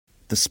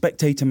The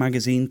Spectator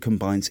magazine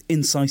combines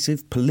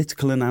incisive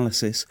political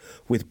analysis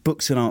with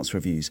books and arts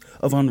reviews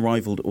of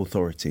unrivalled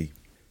authority.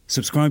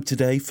 Subscribe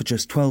today for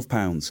just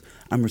 £12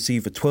 and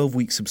receive a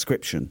 12-week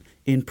subscription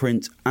in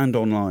print and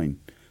online,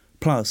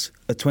 plus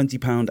a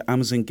 £20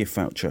 Amazon gift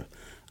voucher,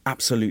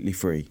 absolutely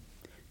free.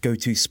 Go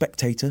to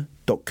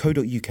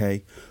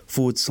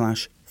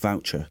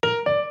spectator.co.uk/voucher.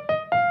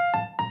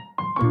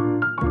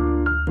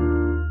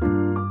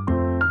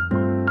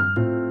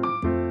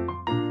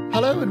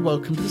 Hello and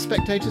welcome to the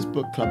Spectator's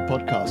Book Club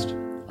podcast.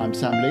 I'm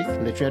Sam Leith,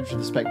 literary editor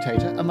of The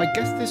Spectator, and my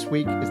guest this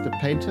week is the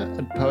painter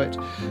and poet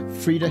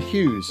Frieda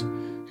Hughes,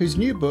 whose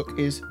new book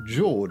is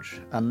George,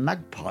 a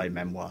Magpie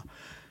Memoir.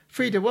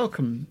 Frieda,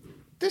 welcome.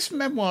 This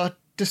memoir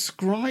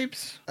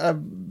describes a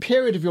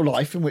period of your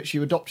life in which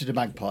you adopted a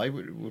magpie,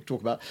 we'll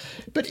talk about,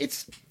 but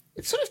it's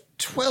sort of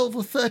 12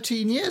 or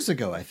 13 years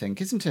ago, I think,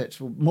 isn't it?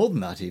 Or more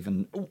than that,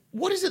 even.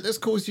 What is it that's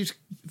caused you to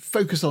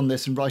focus on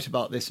this and write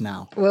about this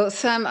now? Well,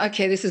 Sam,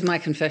 OK, this is my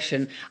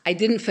confession. I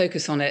didn't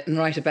focus on it and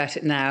write about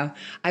it now.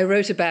 I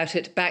wrote about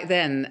it back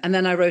then, and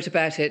then I wrote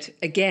about it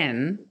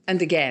again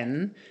and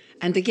again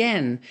and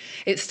again.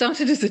 It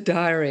started as a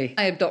diary.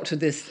 I adopted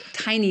this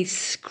tiny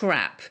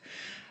scrap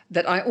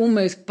that I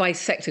almost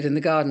bisected in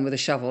the garden with a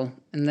shovel,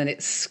 and then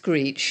it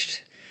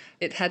screeched.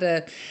 It had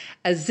a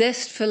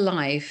zest for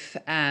life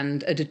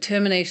and a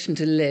determination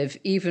to live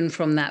even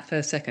from that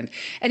first second.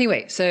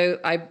 Anyway, so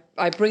I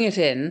bring it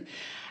in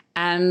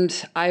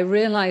and I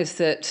realise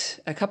that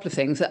a couple of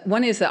things.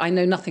 One is that I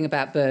know nothing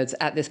about birds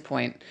at this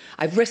point.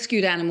 I've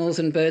rescued animals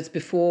and birds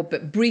before,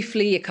 but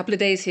briefly, a couple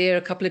of days here,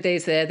 a couple of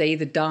days there, they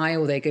either die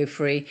or they go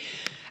free.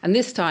 And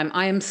this time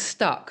I am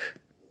stuck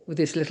with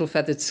this little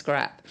feathered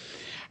scrap.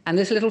 And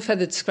this little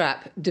feathered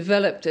scrap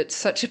developed at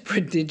such a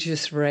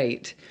prodigious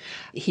rate.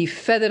 He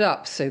feathered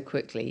up so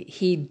quickly.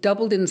 He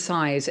doubled in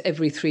size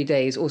every 3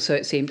 days, or so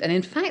it seemed. And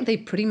in fact, they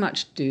pretty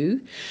much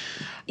do.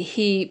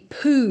 He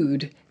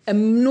pooed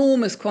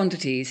enormous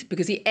quantities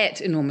because he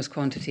ate enormous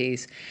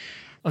quantities.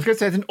 I was going to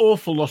say, there's an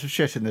awful lot of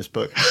shit in this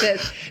book. A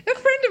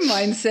friend of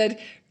mine said,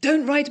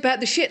 don't write about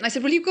the shit. And I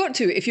said, well, you've got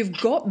to. If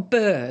you've got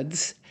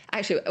birds,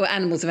 actually, or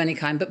animals of any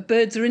kind, but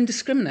birds are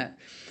indiscriminate.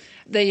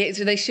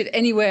 They shit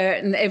anywhere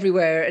and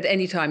everywhere at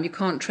any time. You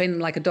can't train them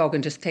like a dog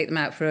and just take them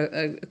out for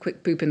a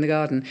quick poop in the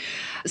garden.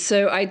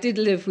 So I did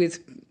live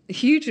with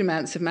huge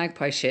amounts of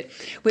magpie shit,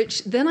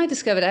 which then I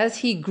discovered as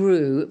he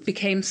grew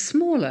became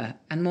smaller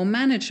and more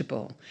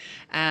manageable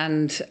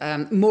and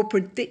more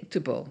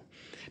predictable.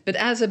 But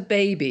as a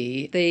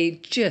baby, they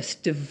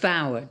just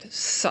devoured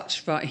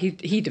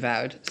he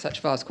devoured such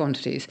vast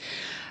quantities.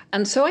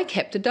 And so I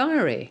kept a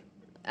diary.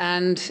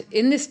 And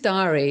in this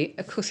diary,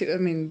 of course,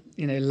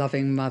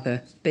 loving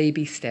mother,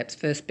 baby steps,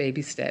 first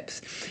baby steps.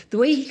 The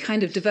way he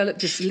kind of developed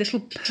this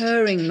little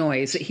purring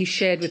noise that he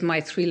shared with my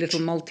 3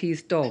 little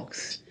Maltese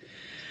dogs.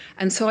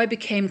 And so I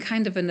became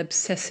kind of an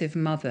obsessive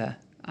mother.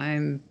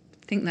 I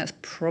think that's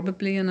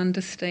probably an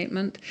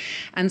understatement.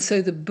 And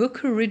so the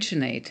book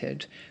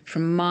originated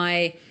from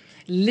my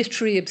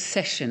literary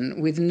obsession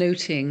with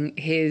noting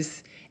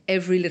his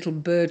every little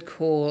bird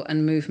call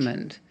and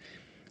movement.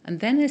 And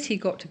then as he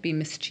got to be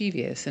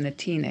mischievous and a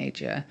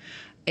teenager,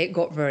 it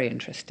got very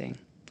interesting.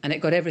 And it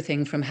got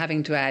everything from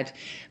having to add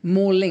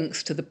more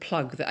links to the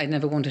plug that I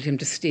never wanted him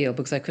to steal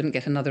because I couldn't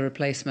get another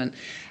replacement,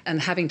 and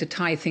having to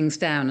tie things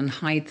down and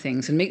hide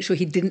things and make sure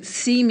he didn't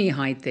see me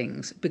hide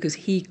things because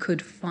he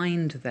could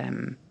find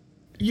them.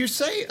 You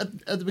say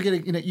at the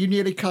beginning, you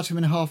nearly cut him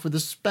in half with a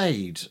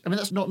spade. I mean,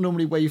 that's not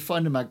normally where you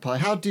find a magpie.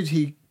 How did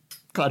he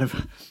kind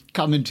of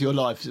come into your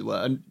life, as it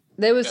were? And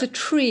there was a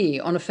tree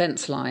on a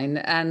fence line,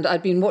 and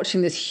I'd been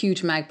watching this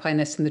huge magpie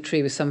nest in the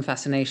tree with some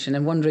fascination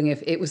and wondering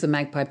if it was the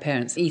magpie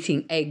parents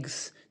eating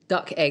eggs,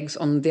 duck eggs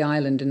on the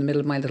island in the middle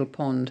of my little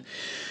pond.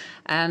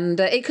 And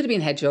it could have been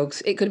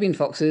hedgehogs, it could have been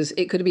foxes,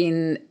 it could have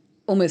been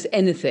almost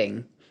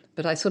anything.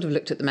 But I sort of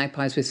looked at the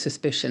magpies with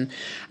suspicion.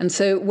 And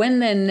so when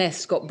their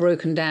nest got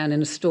broken down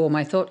in a storm,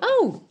 I thought,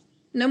 oh,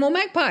 no more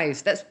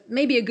magpies. That's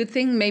maybe a good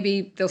thing.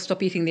 Maybe they'll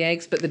stop eating the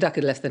eggs, but the duck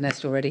had left the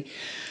nest already.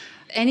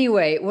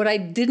 Anyway, what I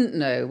didn't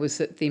know was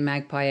that the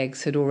magpie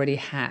eggs had already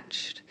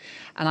hatched.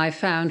 And I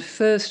found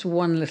first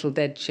one little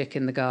dead chick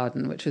in the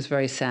garden, which was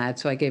very sad,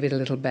 so I gave it a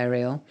little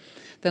burial.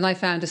 Then I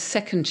found a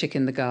second chick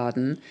in the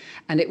garden,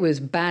 and it was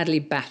badly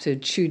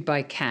battered, chewed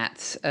by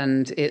cats,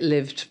 and it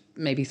lived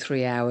maybe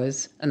 3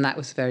 hours, and that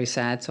was very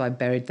sad, so I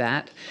buried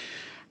that.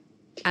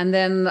 And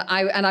then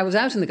I was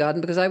out in the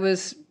garden because I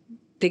was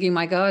digging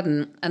my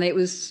garden, and it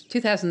was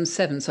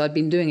 2007, so I'd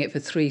been doing it for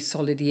 3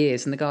 solid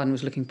years, and the garden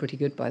was looking pretty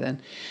good by then.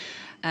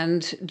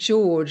 And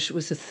George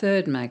was the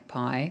third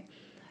magpie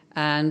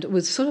and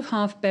was sort of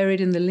half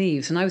buried in the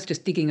leaves, and I was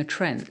just digging a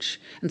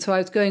trench. And so I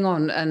was going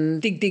on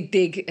and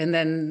dig, and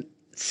then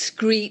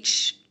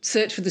screech,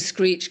 search for the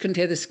screech, couldn't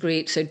hear the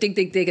screech, so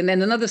dig, and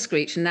then another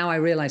screech, and now I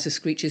realise the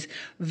screech is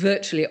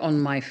virtually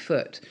on my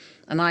foot.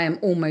 And I am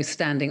almost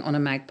standing on a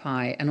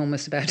magpie and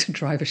almost about to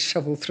drive a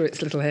shovel through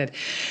its little head.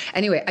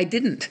 Anyway, I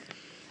didn't.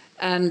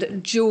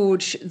 And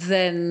George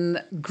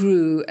then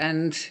grew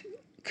and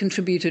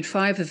contributed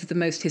 5 of the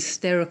most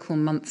hysterical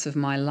months of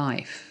my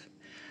life.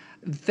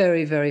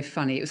 Very, very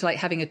funny. It was like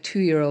having a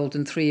 2-year-old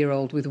and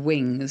 3-year-old with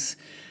wings.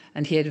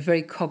 And he had a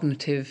very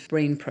cognitive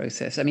brain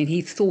process. I mean,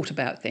 he thought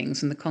about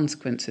things and the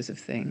consequences of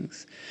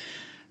things.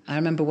 I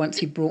remember once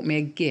he brought me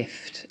a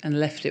gift and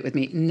left it with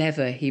me.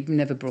 He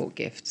never brought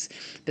gifts.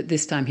 But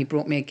this time he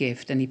brought me a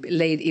gift, and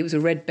it was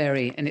a red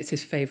berry, and it's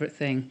his favourite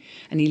thing.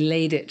 And he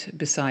laid it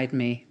beside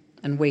me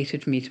and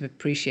waited for me to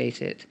appreciate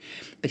it.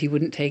 But he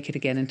wouldn't take it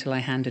again until I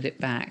handed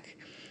it back.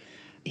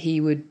 He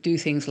would do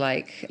things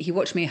like, he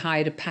watched me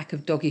hide a pack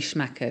of doggy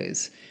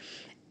schmackos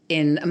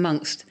in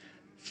amongst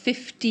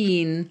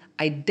 15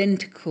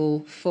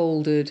 identical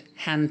folded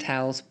hand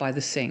towels by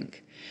the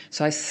sink.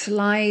 So I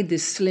slide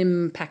this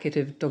slim packet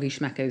of doggy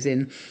schmackos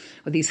in,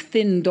 or these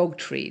thin dog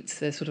treats.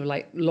 They're sort of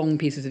like long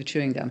pieces of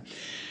chewing gum,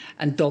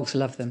 and dogs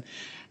love them.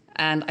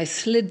 And I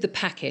slid the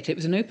packet, it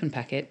was an open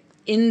packet,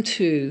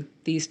 into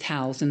these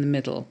towels in the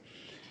middle.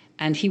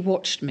 And he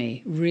watched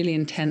me really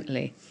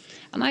intently.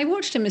 And I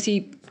watched him as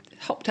he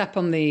hopped up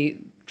on the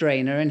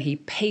drainer and he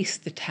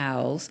paced the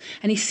towels,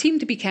 and he seemed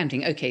to be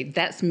counting. Okay,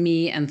 that's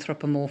me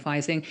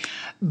anthropomorphizing,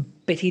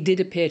 but he did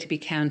appear to be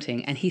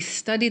counting. And he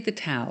studied the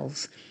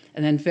towels,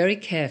 and then very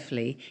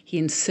carefully he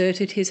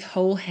inserted his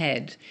whole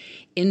head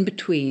in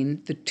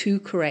between the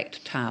 2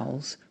 correct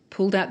towels,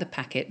 pulled out the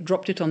packet,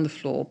 dropped it on the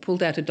floor,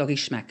 pulled out a doggy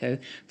schmacko,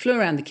 flew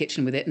around the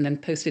kitchen with it, and then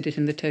posted it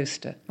in the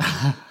toaster.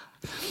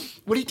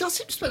 Well, he does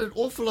seem to spend an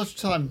awful lot of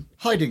time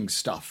hiding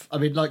stuff. I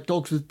mean, like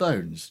dogs with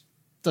bones,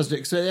 doesn't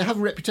it? So they have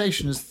a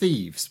reputation as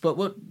thieves. But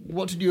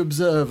what did you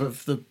observe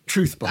of the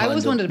truth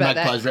behind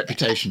Magpie's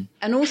reputation?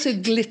 And also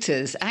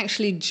glitters.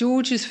 Actually,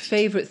 George's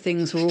favourite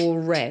things were all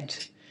red.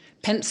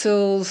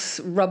 Pencils,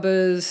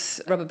 rubber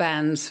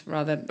bands,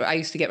 rather. I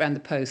used to get around the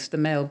post. The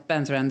mail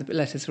bands around the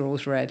letters were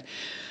always red.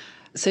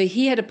 So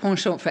he had a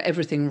penchant for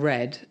everything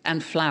red,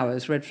 and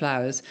flowers, red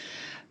flowers.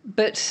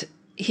 But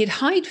he'd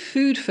hide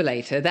food for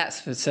later,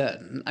 that's for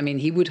certain. I mean,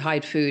 he would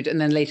hide food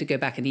and then later go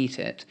back and eat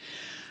it.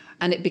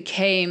 And it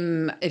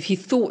became, if he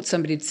thought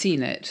somebody had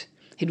seen it,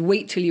 he'd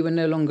wait till you were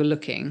no longer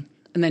looking,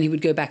 and then he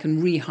would go back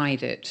and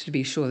re-hide it to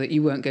be sure that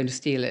you weren't going to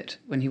steal it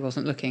when he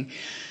wasn't looking.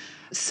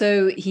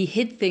 So he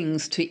hid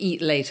things to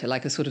eat later,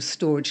 like a sort of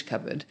storage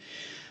cupboard.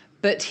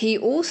 But he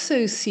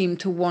also seemed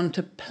to want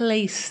to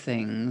place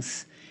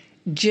things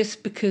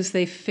just because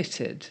they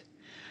fitted.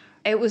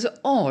 It was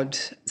odd,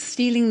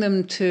 stealing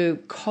them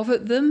to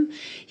covet them.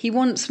 He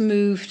once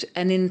moved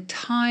an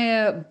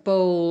entire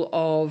bowl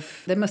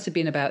of, there must have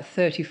been about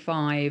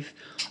 35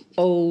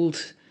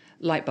 old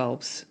light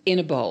bulbs in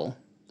a bowl.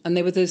 And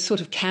they were those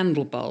sort of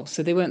candle bulbs,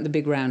 so they weren't the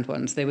big round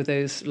ones. They were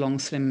those long,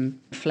 slim,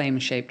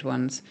 flame-shaped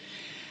ones.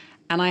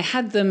 And I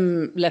had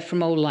them left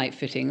from old light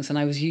fittings, and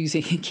I was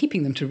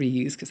keeping them to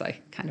reuse, because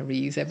I kind of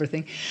reuse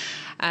everything.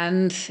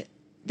 And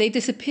they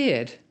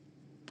disappeared.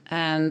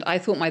 And I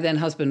thought my then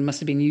husband must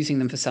have been using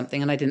them for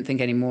something, and I didn't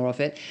think any more of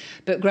it.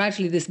 But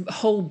gradually this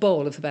whole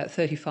bowl of about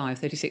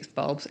 36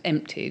 bulbs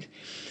emptied.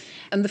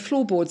 And the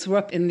floorboards were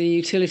up in the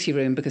utility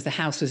room because the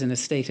house was in a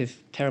state of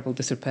terrible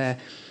disrepair.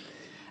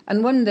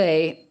 And one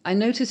day I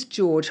noticed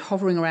George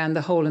hovering around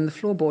the hole in the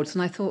floorboards,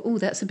 and I thought, oh,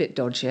 that's a bit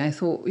dodgy. I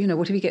thought,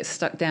 what if he gets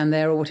stuck down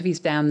there, or what if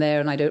he's down there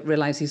and I don't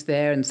realise he's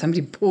there and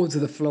somebody boards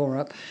the floor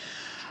up?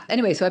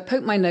 Anyway, so I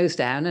poked my nose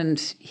down, and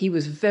he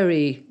was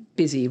very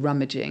busy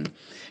rummaging.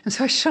 And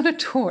so I shone a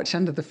torch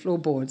under the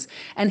floorboards,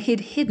 and he'd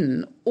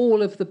hidden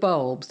all of the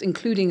bulbs,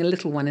 including a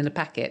little one in a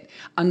packet,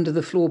 under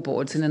the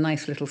floorboards in a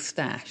nice little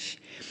stash.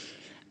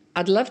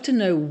 I'd love to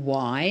know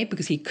why,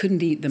 because he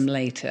couldn't eat them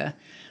later.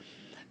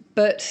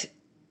 But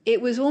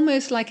it was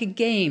almost like a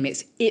game.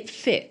 It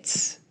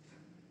fits.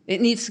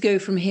 It needs to go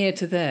from here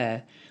to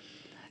there.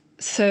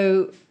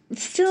 So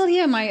still,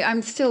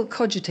 I'm still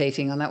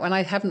cogitating on that one.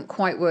 I haven't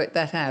quite worked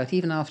that out,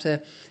 even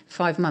after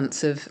 5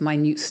 months of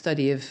minute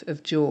study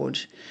of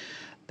George.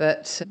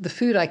 But the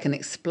food I can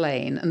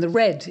explain, and the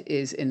red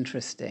is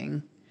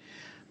interesting.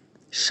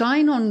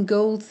 Shine on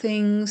gold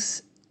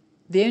things.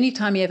 The only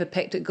time he ever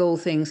pecked at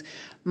gold things,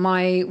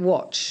 my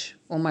watch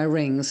or my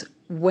rings,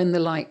 when the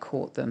light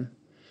caught them.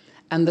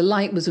 And the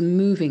light was a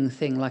moving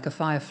thing like a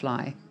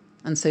firefly.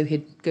 And so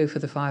he'd go for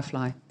the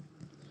firefly.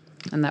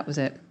 And that was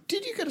it.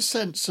 Did you get a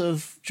sense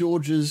of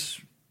George's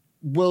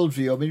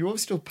worldview? I mean, you're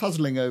obviously still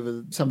puzzling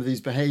over some of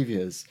these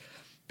behaviours.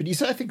 But you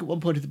say, I think at one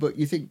point in the book,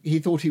 you think he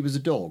thought he was a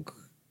dog.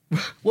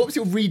 What was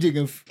your reading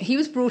of... He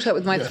was brought up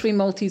with my 3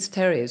 Maltese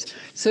Terriers.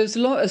 So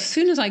as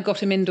soon as I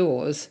got him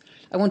indoors,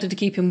 I wanted to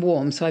keep him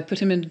warm, so I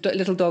put him in a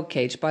little dog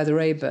cage by the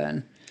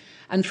Rayburn.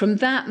 And from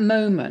that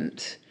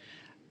moment,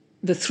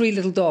 the 3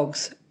 little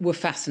dogs were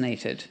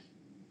fascinated.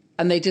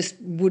 And they just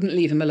wouldn't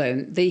leave him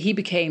alone. He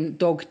became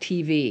dog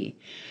TV.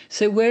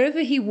 So wherever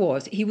he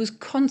was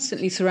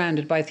constantly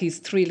surrounded by these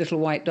 3 little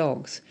white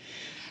dogs.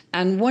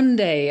 And one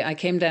day I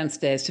came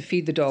downstairs to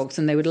feed the dogs,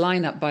 and they would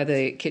line up by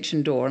the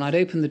kitchen door, and I'd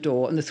open the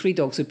door, and the 3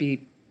 dogs would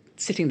be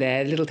sitting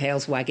there, little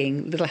tails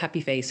wagging, little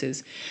happy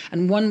faces.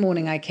 And one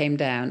morning I came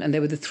down, and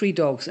there were the 3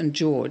 dogs and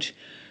George,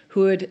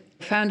 who had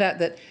found out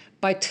that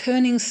by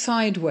turning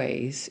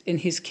sideways in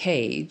his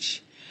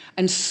cage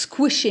and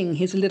squishing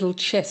his little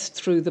chest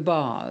through the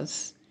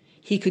bars,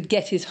 he could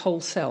get his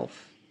whole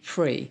self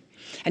free.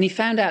 And he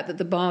found out that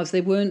the bars,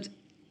 they weren't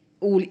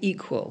all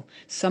equal.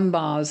 Some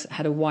bars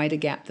had a wider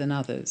gap than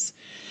others.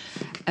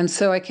 And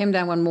so I came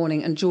down one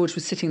morning and George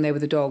was sitting there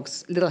with the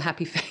dogs, little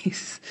happy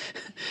face,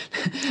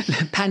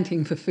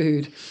 panting for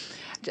food.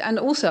 And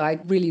also I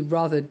really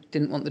rather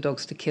didn't want the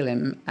dogs to kill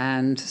him.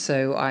 And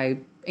so I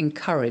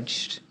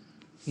encouraged,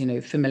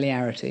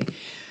 familiarity.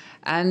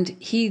 And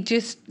he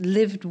just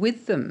lived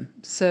with them.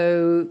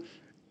 So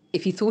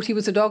if he thought he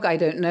was a dog, I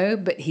don't know,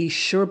 but he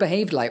sure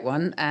behaved like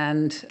one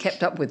and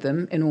kept up with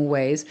them in all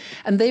ways.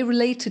 And they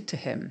related to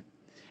him.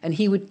 And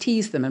he would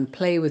tease them and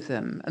play with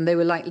them. And they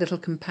were like little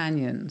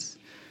companions.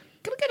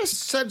 Can I get a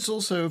sense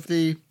also of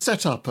the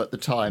setup at the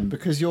time?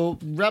 Because your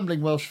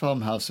rambling Welsh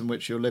farmhouse in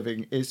which you're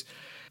living is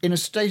in a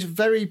state of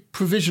very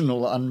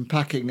provisional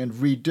unpacking and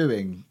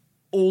redoing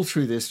all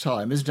through this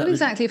time, isn't it? Not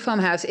exactly a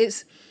farmhouse.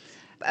 It's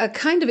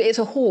it's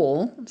a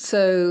hall,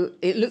 so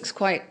it looks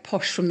quite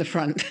posh from the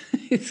front.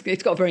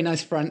 It's got a very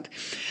nice front.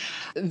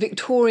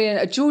 Victorian,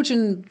 a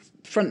Georgian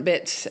front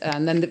bit,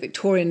 and then the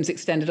Victorians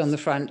extended on the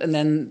front, and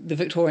then the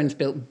Victorians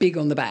built big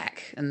on the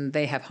back, and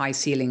they have high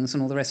ceilings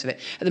and all the rest of it.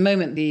 At the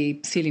moment,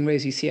 the ceiling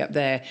rose you see up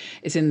there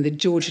is in the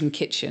Georgian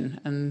kitchen,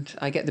 and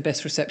I get the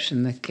best reception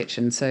in the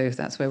kitchen, so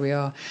that's where we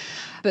are.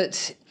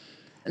 But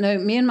no,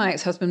 me and my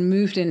ex-husband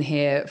moved in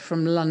here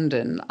from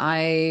London.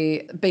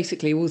 I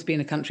basically always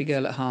been a country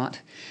girl at heart,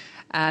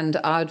 and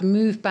I'd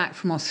moved back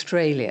from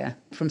Australia,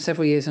 from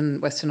several years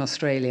in Western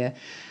Australia,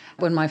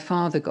 when my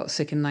father got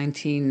sick in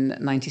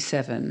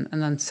 1997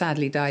 and then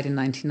sadly died in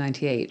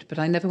 1998. But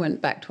I never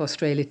went back to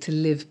Australia to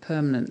live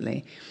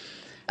permanently.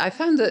 I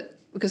found that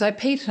because I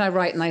paint and I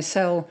write and I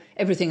sell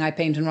everything I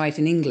paint and write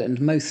in England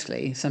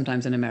mostly,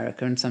 sometimes in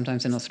America and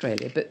sometimes in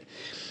Australia. But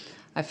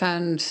I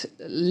found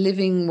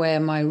living where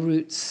my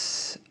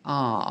roots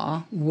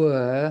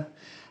were,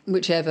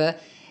 whichever.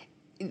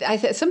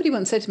 Somebody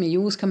once said to me, you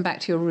always come back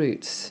to your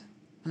roots.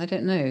 And I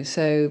don't know,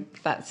 so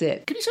that's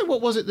it. Can you say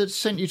what was it that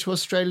sent you to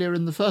Australia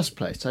in the first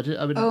place?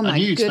 Oh my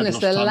goodness,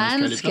 the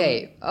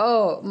landscape.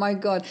 Oh my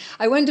God.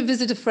 I went to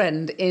visit a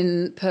friend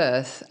in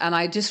Perth and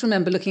I just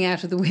remember looking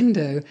out of the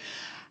window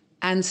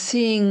and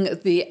seeing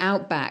the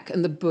outback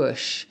and the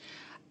bush.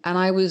 And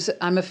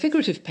I'm a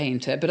figurative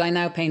painter, but I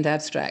now paint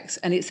abstracts.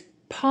 And it's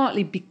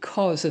partly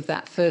because of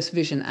that first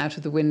vision out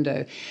of the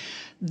window.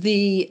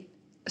 The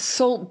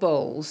salt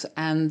bowls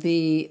and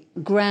the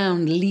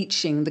ground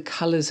leaching the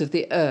colours of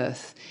the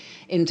earth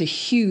into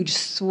huge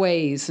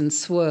sways and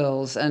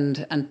swirls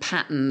and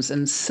patterns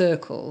and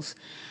circles.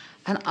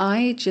 And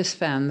I just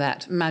found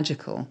that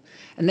magical.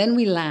 And then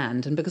we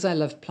land, and because I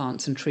love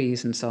plants and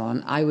trees and so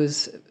on, I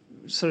was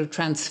sort of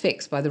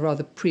transfixed by the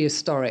rather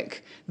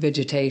prehistoric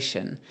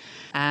vegetation.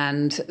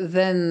 And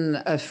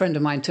then a friend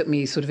of mine took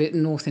me sort of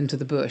north into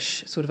the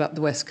bush, sort of up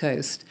the west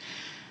coast.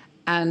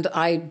 And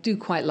I do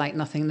quite like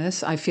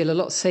nothingness. I feel a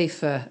lot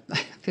safer.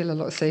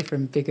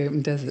 In big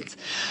open deserts.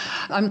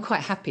 I'm quite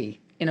happy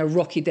in a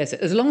rocky desert.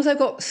 As long as I've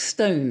got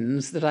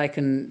stones that I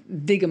can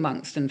dig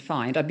amongst and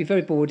find. I'd be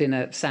very bored in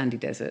a sandy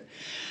desert.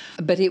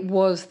 But it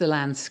was the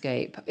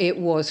landscape. It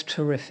was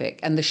terrific.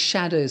 And the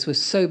shadows were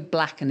so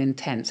black and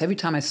intense. Every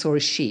time I saw a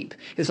sheep,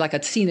 it was like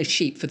I'd seen a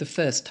sheep for the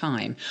first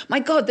time. My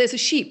God, there's a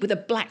sheep with a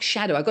black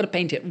shadow. I've got to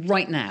paint it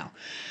right now.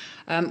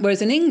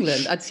 Whereas in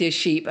England, I'd see a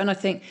sheep and I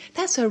think,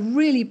 that's a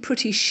really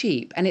pretty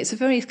sheep. And it's a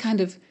very kind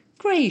of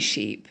grey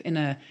sheep in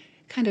a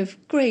kind of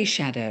grey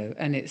shadow.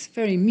 And it's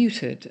very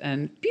muted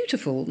and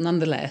beautiful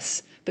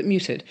nonetheless, but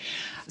muted.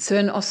 So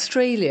in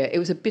Australia, it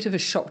was a bit of a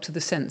shock to the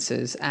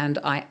senses. And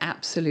I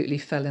absolutely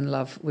fell in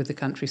love with the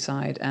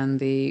countryside and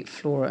the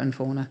flora and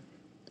fauna.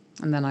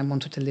 And then I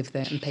wanted to live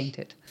there and paint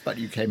it. But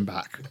you came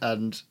back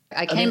and...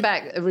 I came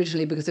back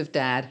originally because of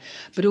Dad,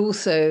 but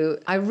also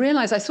I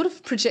realised I sort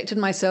of projected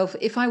myself.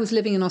 If I was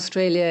living in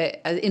Australia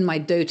in my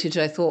dotage,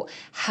 I thought,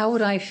 how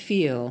would I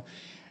feel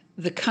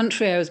the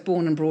country I was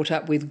born and brought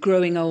up with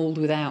growing old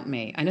without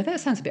me? I know that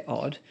sounds a bit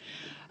odd.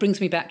 Brings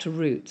me back to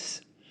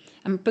roots.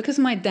 And because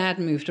my dad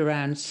moved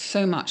around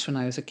so much when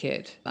I was a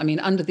kid, I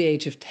mean, under the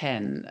age of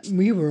 10,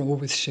 we were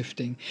always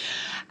shifting.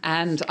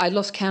 And I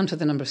lost count of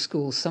the number of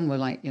schools. Some were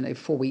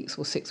 4 weeks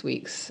or 6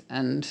 weeks,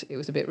 and it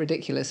was a bit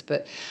ridiculous.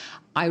 But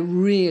I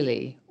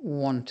really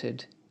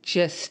wanted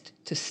just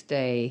to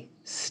stay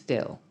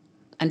still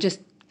and just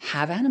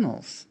have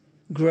animals,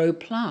 grow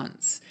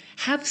plants,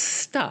 have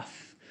stuff.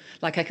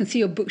 Like I can see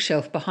your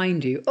bookshelf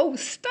behind you. Oh,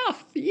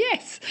 stuff,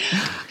 yes.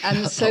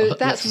 And so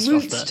that's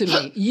roots to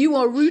me. You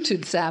are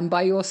rooted, Sam,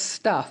 by your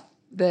stuff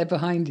there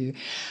behind you.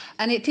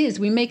 And it is,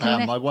 we make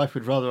a... my wife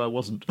would rather I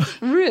wasn't.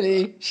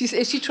 Really?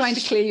 Is she trying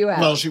to clear you out?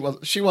 Well,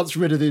 she wants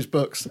rid of these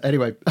books.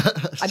 Anyway.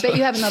 I bet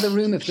you have another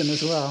room of them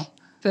as well.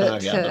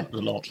 But, a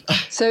lot.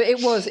 So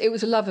it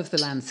was a love of the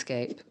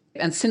landscape.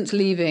 And since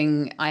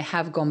leaving, I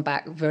have gone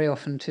back very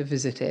often to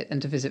visit it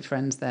and to visit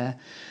friends there.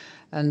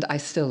 And I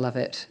still love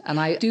it. And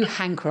I do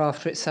hanker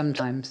after it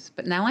sometimes.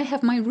 But now I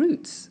have my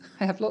roots.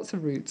 I have lots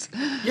of roots.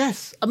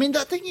 Yes. I mean,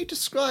 that thing you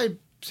describe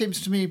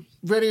seems to me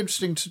really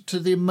interesting to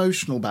the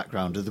emotional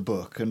background of the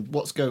book and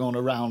what's going on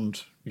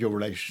around your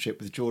relationship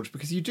with George,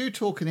 because you do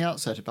talk in the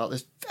outset about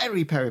this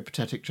very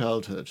peripatetic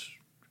childhood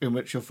in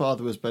which your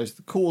father was both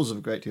the cause of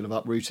a great deal of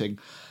uprooting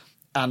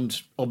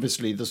and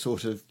obviously the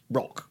sort of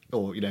rock,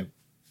 or,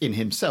 in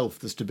himself,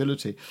 the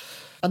stability.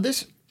 And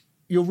this,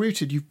 you're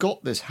rooted, you've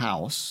got this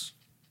house,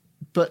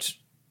 but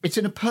it's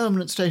in a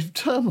permanent state of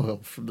turmoil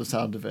from the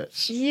sound of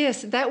it.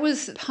 Yes, that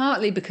was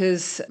partly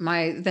because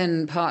my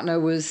then partner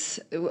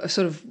was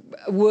sort of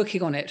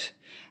working on it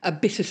a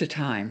bit at a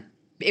time.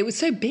 It was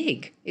so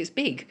big, it's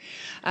big.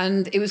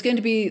 And it was going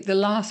to be the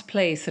last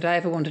place that I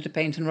ever wanted to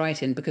paint and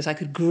write in because I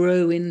could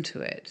grow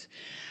into it.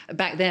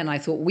 Back then, I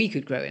thought we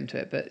could grow into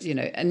it, but,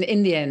 and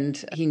in the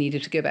end, he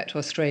needed to go back to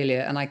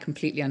Australia, and I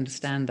completely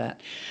understand that.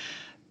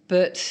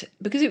 But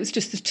because it was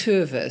just the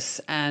two of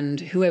us and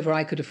whoever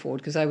I could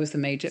afford, because I was the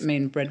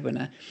main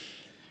breadwinner,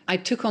 I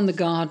took on the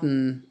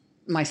garden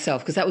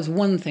myself, because that was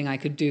one thing I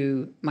could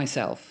do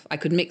myself. I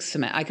could mix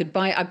cement.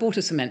 I bought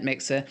a cement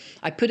mixer.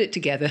 I put it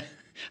together.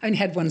 I only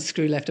had one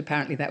screw left,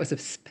 apparently that was a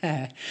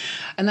spare.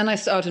 And then I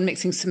started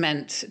mixing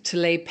cement to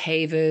lay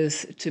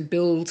pavers, to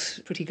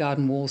build pretty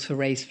garden walls for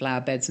raised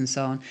flower beds and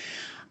so on.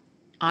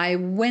 I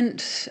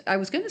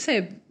was going to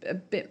say a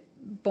bit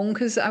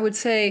bonkers, I would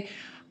say.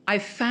 I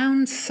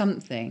found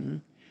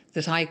something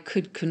that I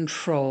could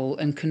control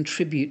and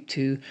contribute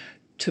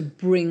to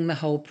bring the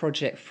whole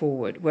project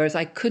forward, whereas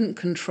I couldn't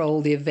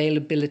control the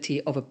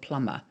availability of a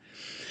plumber.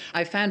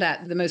 I found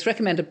out the most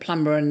recommended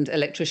plumber and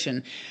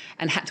electrician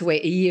and had to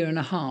wait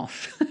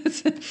 1.5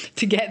 years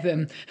to get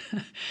them.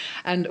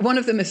 And one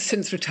of them has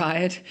since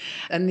retired,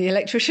 and the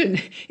electrician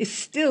is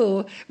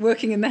still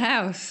working in the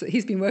house.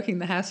 He's been working in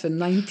the house for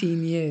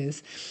 19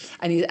 years,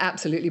 and he's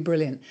absolutely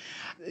brilliant.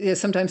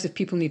 Sometimes if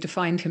people need to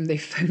find him, they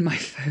phone my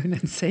phone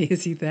and say,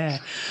 is he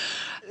there?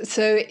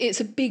 So it's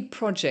a big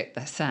project,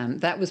 Sam.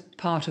 That was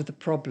part of the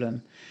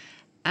problem.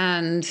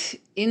 And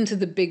into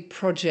the big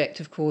project,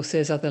 of course,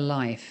 there's other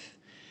life.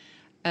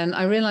 And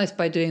I realised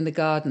by doing the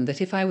garden that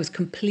if I was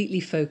completely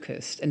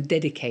focused and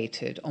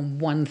dedicated on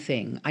one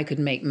thing, I could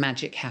make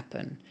magic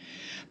happen.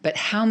 But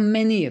how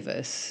many of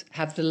us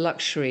have the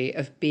luxury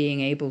of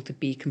being able to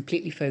be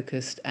completely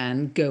focused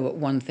and go at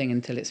one thing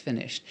until it's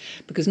finished?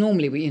 Because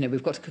normally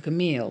we've got to cook a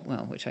meal,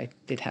 well, which I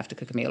did have to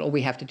cook a meal, or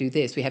we have to do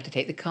this, we have to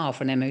take the car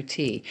for an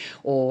MOT,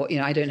 or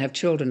I don't have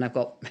children,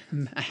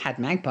 I had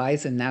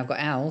magpies and now I've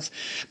got owls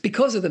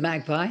because of the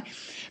magpie.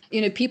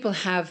 People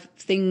have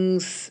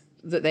things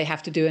that they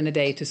have to do in a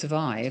day to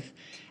survive,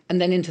 and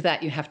then into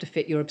that you have to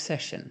fit your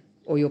obsession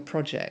or your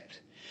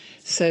project.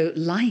 So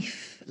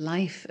life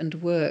and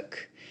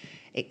work,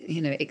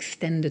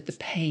 extended the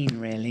pain,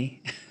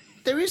 really.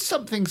 There is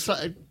something,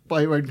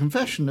 by your own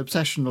confession,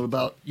 obsessional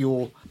about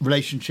your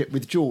relationship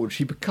with George.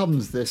 He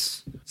becomes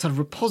this sort of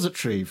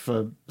repository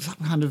for some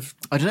kind of,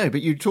 I don't know,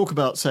 but you talk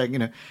about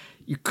saying,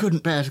 you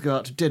couldn't bear to go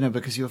out to dinner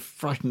because you were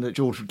frightened that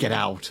George would get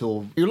out,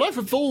 or your life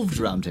evolved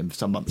around him for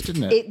some months,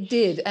 didn't it? It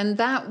did, and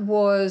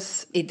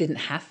it didn't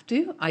have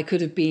to. I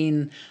could have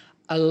been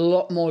a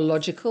lot more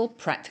logical,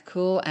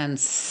 practical, and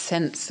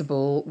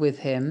sensible with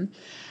him.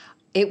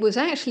 It was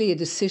actually a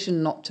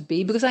decision not to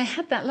be, because I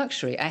had that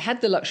luxury. I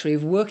had the luxury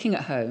of working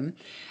at home,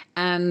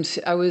 and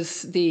I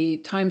was the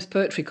Times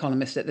poetry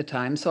columnist at the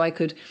time, so I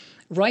could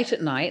write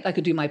at night, I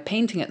could do my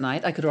painting at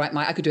night, I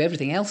could do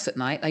everything else at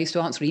night. I used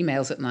to answer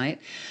emails at night.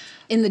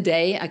 In the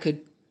day, I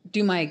could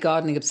do my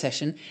gardening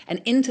obsession,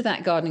 and into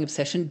that gardening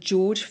obsession,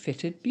 George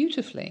fitted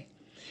beautifully.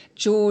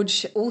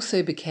 George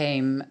also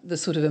became the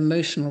sort of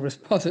emotional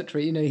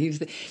repository.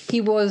 He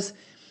was,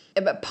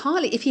 but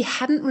partly, if he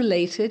hadn't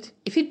related,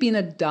 if he'd been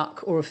a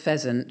duck or a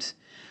pheasant,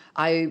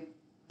 I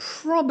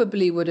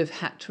probably would have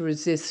had to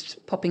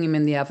resist popping him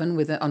in the oven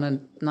on a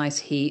nice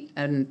heat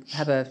and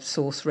have a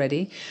sauce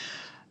ready.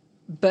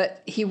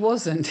 But he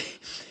wasn't.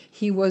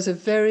 He was a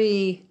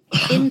very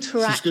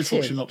interactive... It's good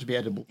fortune not to be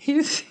edible. He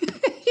was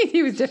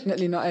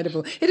definitely not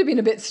edible. It'd have been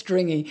a bit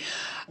stringy.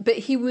 But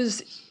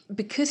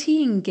because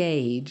he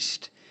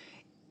engaged,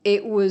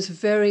 it was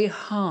very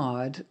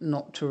hard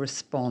not to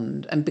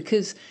respond. And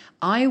because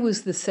I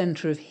was the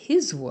centre of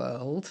his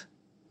world,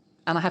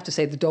 and I have to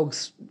say the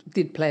dogs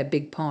did play a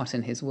big part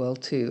in his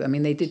world too. I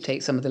mean, they did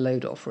take some of the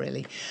load off,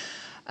 really.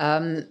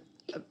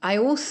 I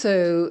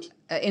also,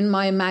 in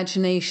my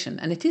imagination,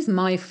 and it is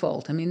my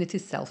fault, I mean, it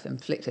is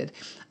self-inflicted,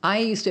 I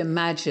used to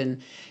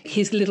imagine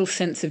his little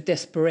sense of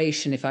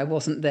desperation if I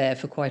wasn't there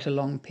for quite a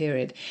long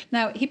period.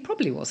 Now, he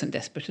probably wasn't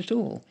desperate at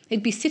all.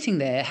 He'd be sitting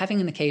there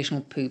having an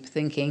occasional poop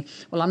thinking,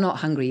 well, I'm not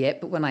hungry yet,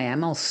 but when I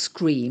am, I'll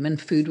scream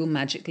and food will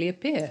magically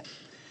appear.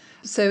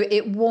 So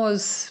it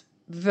was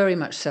very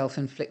much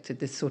self-inflicted,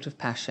 this sort of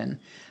passion.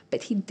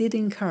 But he did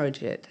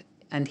encourage it,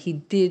 and he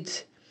did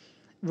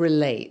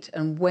relate.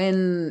 And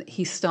when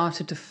he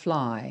started to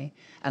fly,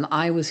 and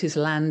I was his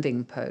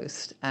landing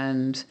post,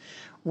 and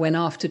when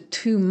after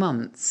 2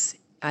 months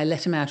I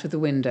let him out of the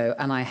window,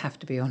 and I have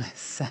to be honest,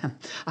 Sam,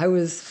 I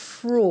was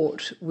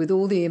fraught with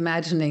all the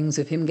imaginings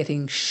of him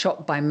getting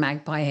shot by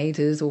magpie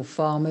haters or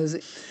farmers.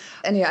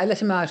 Anyway, I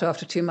let him out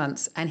after 2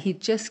 months, and he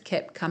just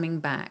kept coming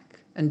back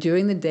And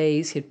during the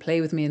days, he'd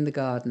play with me in the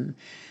garden.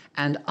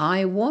 And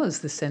I was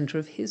the centre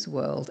of his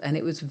world. And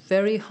it was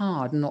very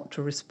hard not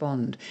to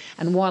respond.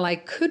 And while I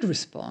could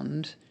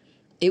respond,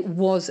 it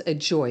was a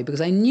joy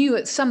because I knew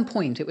at some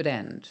point it would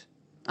end.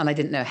 And I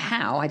didn't know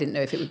how. I didn't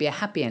know if it would be a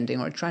happy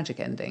ending or a tragic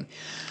ending.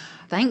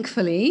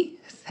 Thankfully,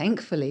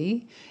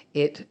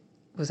 it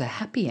was a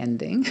happy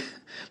ending,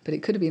 but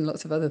it could have been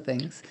lots of other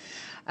things.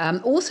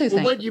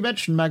 When you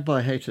mentioned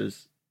magpie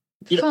haters,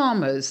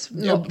 farmers.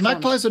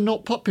 Magpies are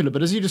not popular,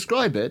 but as you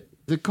describe it,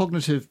 the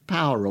cognitive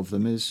power of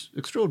them is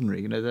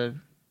extraordinary.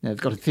 They've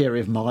got a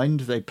theory of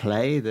mind. They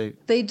play.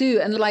 They do,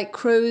 and like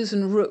crows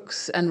and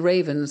rooks and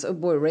ravens. Oh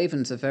boy,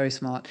 ravens are very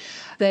smart.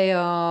 They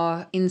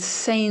are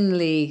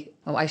insanely.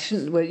 Oh, I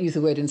shouldn't use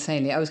the word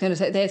insanely. I was going to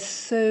say they're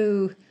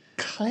so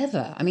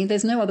clever. I mean,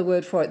 there's no other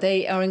word for it.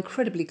 They are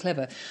incredibly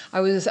clever.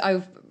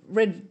 I've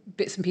read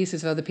bits and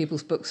pieces of other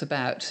people's books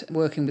about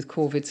working with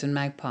corvids and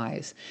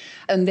magpies.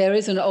 And there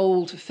is an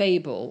old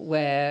fable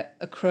where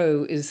a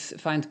crow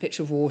finds a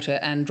pitcher of water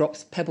and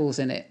drops pebbles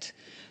in it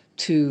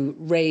to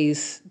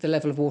raise the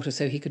level of water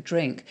so he could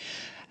drink.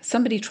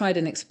 Somebody tried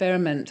an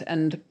experiment,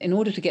 and in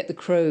order to get the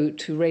crow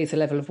to raise the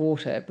level of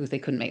water, because they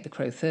couldn't make the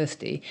crow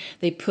thirsty,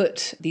 they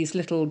put these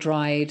little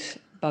dried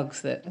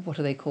bugs what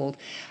are they called?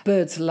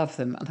 Birds love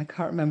them, and I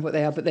can't remember what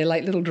they are, but they're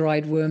like little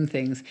dried worm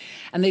things.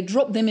 And they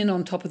dropped them in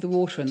on top of the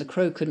water, and the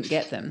crow couldn't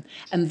get them.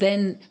 And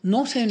then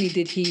not only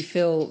did he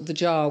fill the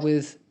jar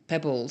with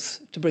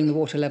pebbles to bring the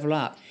water level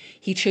up,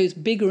 he chose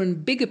bigger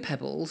and bigger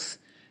pebbles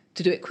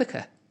to do it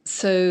quicker.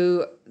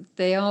 So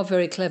they are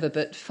very clever,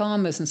 but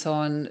farmers and so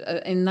on,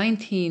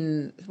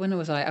 when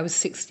was I? I was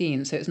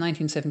 16, so it was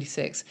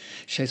 1976.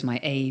 Shows my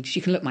age.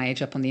 You can look my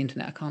age up on the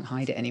internet. I can't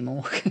hide it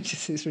anymore.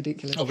 It's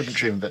ridiculous. I wouldn't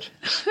dream of it.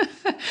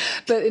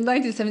 But in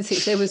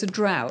 1976, there was a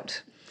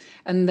drought.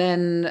 And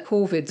then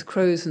corvids,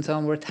 crows and so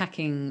on, were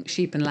attacking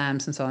sheep and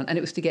lambs and so on. And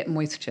it was to get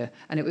moisture.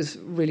 And it was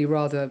really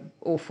rather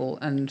awful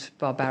and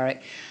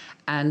barbaric.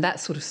 And that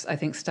sort of, I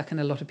think, stuck in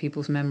a lot of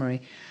people's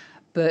memory.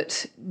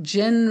 But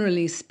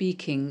generally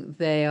speaking,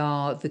 they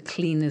are the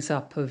cleaners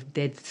up of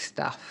dead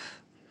stuff.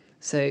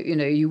 So,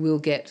 you will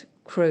get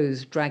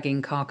crows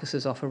dragging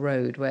carcasses off a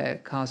road where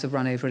cars have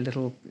run over a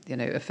little,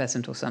 a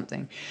pheasant or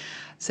something.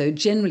 So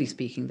generally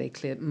speaking, they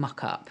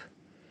muck up.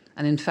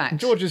 And in fact...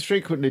 George is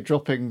frequently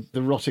dropping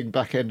the rotting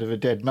back end of a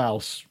dead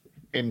mouse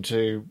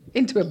into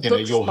a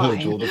book your spine.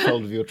 hood or the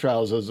fold of your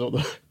trousers or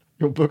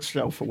your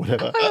bookshelf or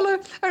whatever.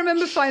 I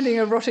remember finding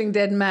a rotting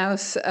dead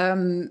mouse,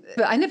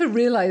 but I never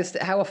realised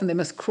how often they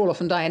must crawl off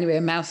and die. Anyway,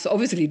 a mouse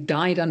obviously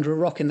died under a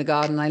rock in the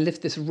garden. I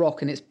lift this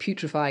rock and it's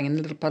putrefying in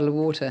a little puddle of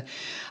water.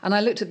 And I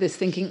looked at this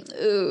thinking,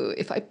 oh,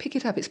 if I pick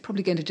it up, it's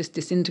probably going to just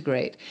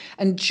disintegrate.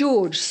 And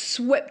George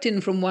swept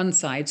in from one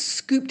side,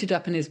 scooped it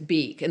up in his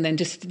beak, and then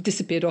just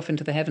disappeared off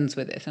into the heavens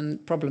with it,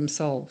 and problem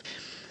solved.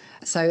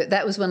 So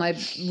that was when I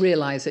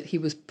realised that he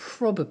was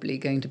probably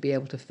going to be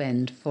able to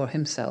fend for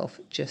himself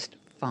just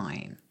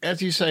fine.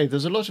 As you say,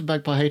 there's a lot of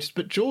magpie haters,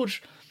 but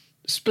George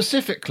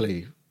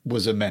specifically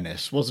was a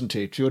menace, wasn't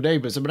he, to your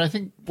neighbours? I mean, I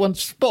think one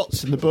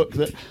spots in the book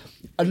that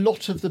a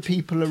lot of the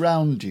people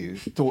around you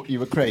thought you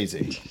were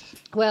crazy.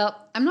 Well,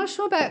 I'm not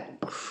sure about...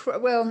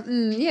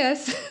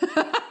 yes.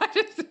 I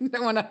just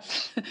don't want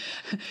to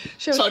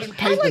show... So I didn't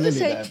paint the lily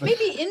there. But...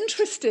 maybe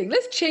interesting.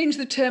 Let's change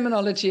the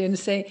terminology and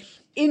say...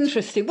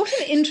 interesting. What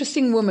an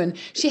interesting woman.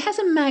 She has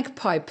a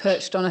magpie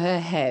perched on her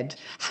head.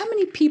 How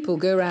many people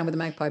go around with a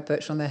magpie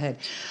perched on their head?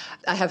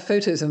 I have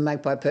photos of a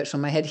magpie perched on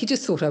my head. He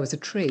just thought I was a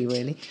tree,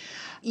 really.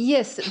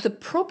 Yes, the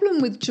problem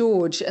with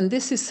George, and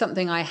this is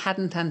something I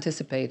hadn't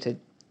anticipated,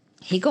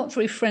 he got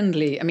very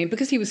friendly. I mean,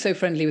 because he was so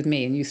friendly with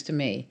me and used to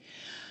me.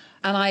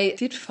 And I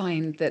did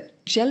find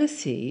that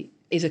jealousy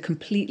is a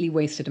completely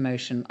wasted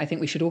emotion. I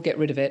think we should all get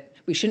rid of it.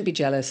 We shouldn't be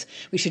jealous.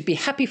 We should be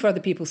happy for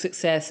other people's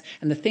success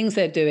and the things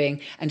they're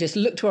doing and just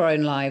look to our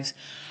own lives,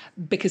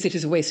 because it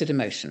is a wasted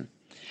emotion.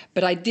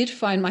 But I did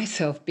find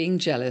myself being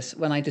jealous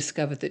when I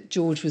discovered that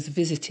George was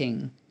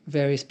visiting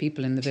various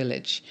people in the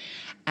village.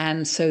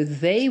 And so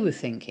they were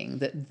thinking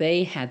that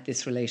they had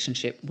this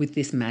relationship with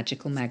this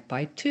magical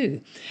magpie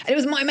too. And it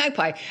was my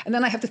magpie. And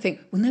then I have to think,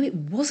 well, no, it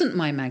wasn't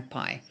my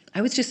magpie.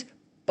 I was just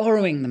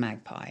borrowing the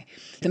magpie.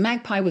 The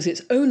magpie was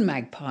its own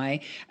magpie,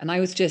 and I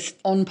was just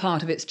on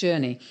part of its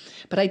journey.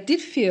 But I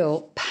did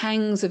feel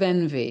pangs of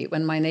envy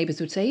when my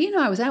neighbours would say,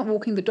 I was out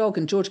walking the dog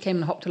and George came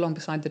and hopped along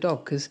beside the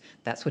dog, because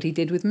that's what he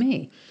did with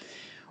me.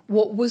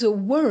 What was a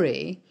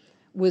worry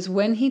was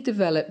when he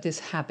developed this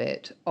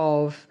habit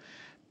of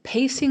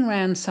pacing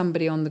around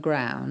somebody on the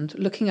ground,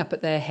 looking up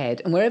at their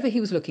head, and wherever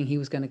he was looking, he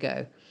was going to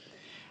go.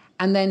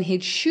 And then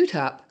he'd shoot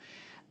up,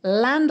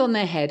 land on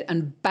their head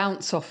and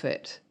bounce off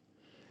it.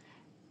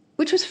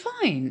 Which was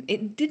fine.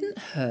 It didn't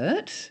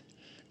hurt.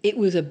 It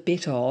was a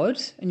bit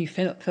odd, and you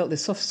felt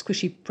this soft,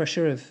 squishy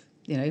pressure of,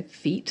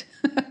 feet,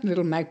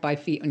 little magpie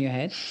feet on your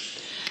head.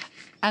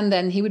 And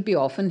then he would be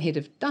off and he'd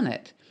have done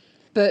it.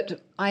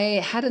 But I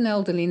had an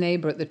elderly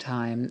neighbour at the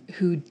time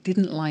who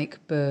didn't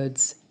like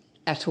birds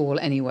at all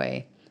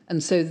anyway.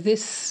 And so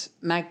this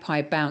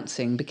magpie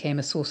bouncing became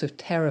a source of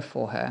terror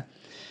for her.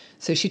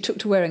 So she took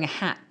to wearing a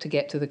hat to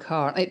get to the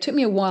car. It took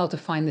me a while to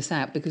find this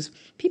out because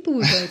people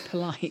were very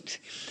polite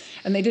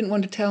and they didn't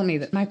want to tell me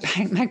that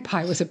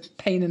Magpie was a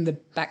pain in the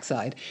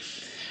backside.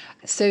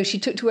 So she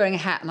took to wearing a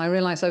hat, and I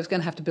realised I was going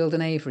to have to build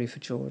an aviary for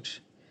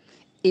George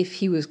if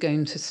he was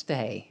going to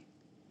stay.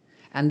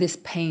 And this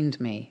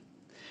pained me.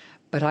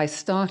 But I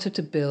started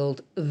to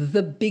build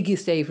the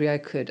biggest aviary I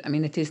could. I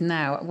mean, it is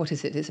now, what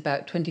is it? It's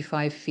about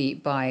 25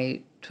 feet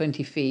by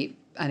 20 feet,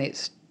 and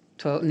it's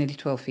nearly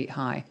 12 feet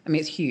high. I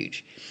mean, it's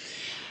huge.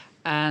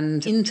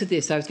 And into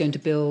this, I was going to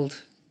build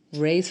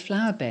raised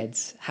flower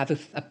beds, have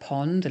a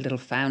pond, a little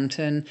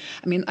fountain.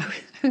 I mean,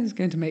 I was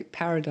going to make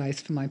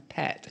paradise for my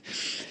pet.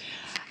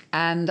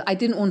 And I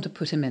didn't want to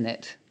put him in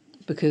it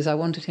because I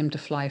wanted him to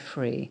fly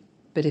free.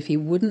 But if he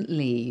wouldn't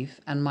leave,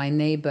 and my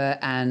neighbour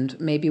and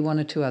maybe one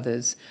or two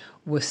others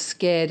were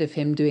scared of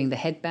him doing the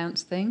head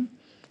bounce thing,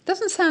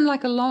 doesn't sound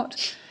like a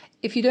lot.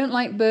 If you don't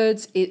like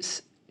birds,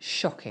 it's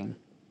shocking.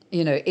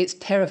 You know, it's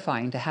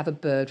terrifying to have a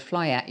bird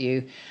fly at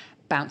you,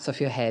 bounce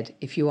off your head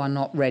if you are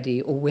not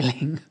ready or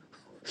willing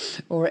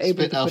or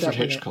able to put Alfred up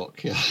with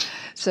Hitchcock, it. yeah.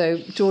 So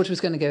George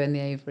was going to go in the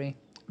aviary.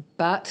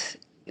 But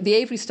the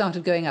aviary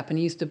started going up and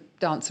he used to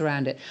dance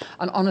around it.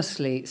 And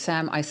honestly,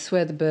 Sam, I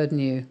swear the bird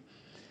knew.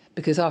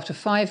 Because after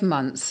 5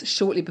 months,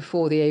 shortly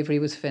before the aviary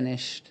was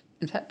finished,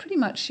 in fact, pretty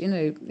much, you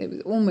know, it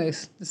was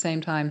almost the same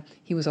time,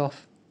 he was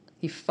off.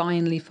 He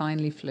finally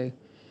flew.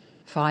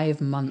 5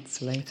 months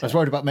later. I was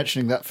worried about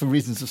mentioning that for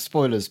reasons of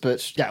spoilers,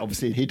 but yeah,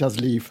 obviously he does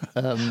leave.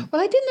 Well,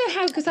 I didn't know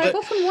how, because I've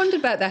often wondered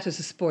about that as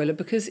a spoiler,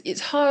 because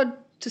it's hard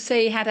to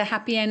say he had a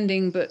happy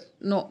ending, but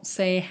not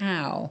say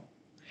how.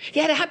 He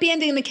had a happy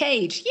ending in the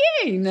cage.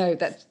 Yay! No,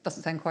 that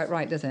doesn't sound quite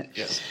right, does it?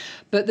 Yes.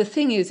 But the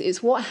thing is,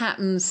 it's what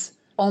happens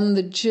on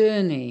the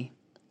journey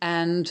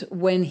and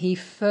when he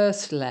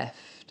first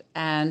left.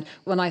 And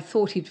when I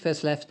thought he'd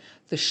first left,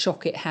 the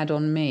shock it had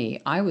on me,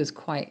 I was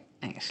quite,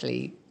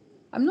 actually,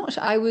 I'm not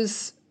sure, I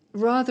was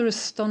rather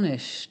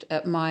astonished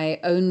at my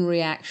own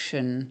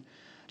reaction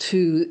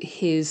to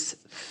his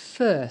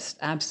first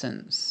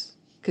absence.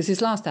 Because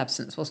his last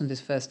absence wasn't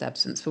his first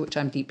absence, for which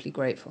I'm deeply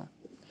grateful.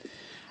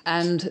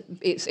 And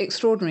it's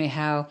extraordinary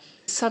how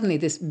suddenly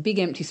this big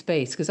empty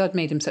space, because I'd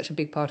made him such a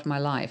big part of my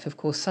life, of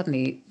course,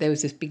 suddenly there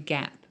was this big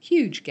gap,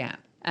 huge gap,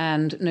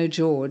 and no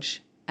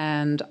George.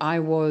 And I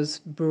was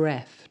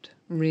bereft,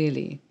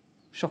 really,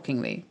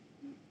 shockingly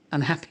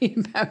unhappy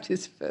about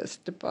his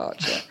first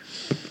departure.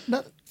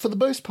 Now, for the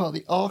most part,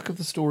 the arc of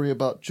the story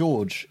about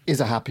George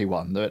is a happy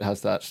one, though it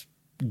has that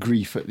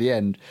grief at the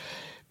end.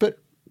 But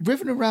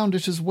riven around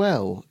it as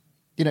well,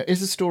 you know,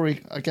 is a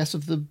story, I guess,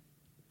 of the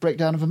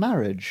breakdown of a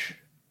marriage.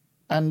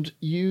 And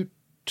you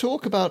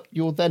talk about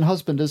your then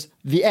husband as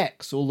the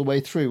ex all the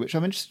way through, which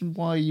I'm interested in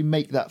why you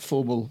make that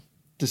formal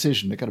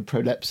decision, a kind of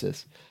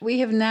prolepsis. We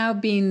have now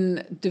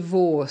been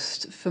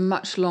divorced for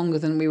much longer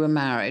than we were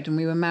married, and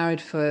we were married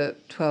for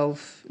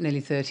 12,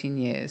 nearly 13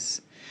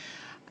 years,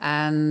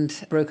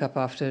 and broke up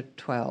after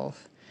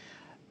 12.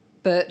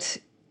 But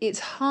it's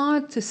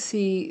hard to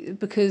see,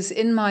 because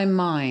in my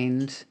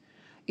mind,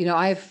 you know,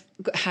 I've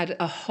had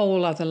a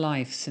whole other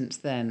life since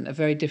then, a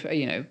very different,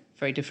 you know,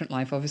 very different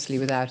life, obviously,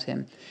 without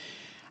him.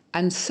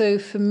 And so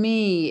for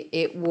me,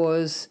 it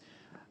was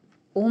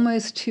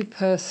almost too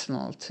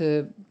personal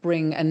to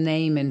bring a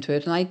name into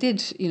it. And I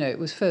did, you know, it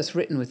was first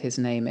written with his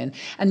name in.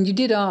 And you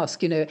did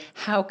ask, you know,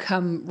 how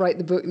come write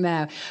the book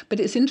now? But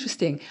it's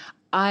interesting.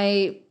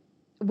 I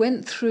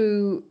went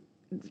through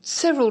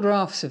several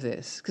drafts of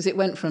this, because it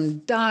went from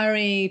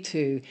diary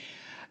to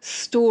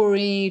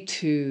story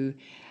to,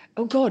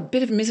 oh God,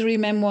 bit of misery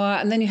memoir.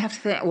 And then you have to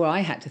think, well,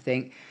 I had to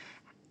think,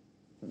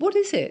 what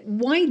is it?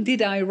 Why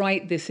did I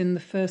write this in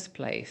the first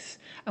place?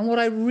 And what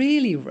I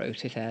really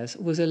wrote it as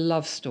was a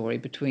love story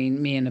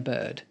between me and a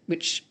bird,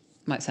 which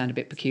might sound a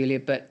bit peculiar,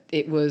 but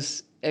it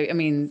was, I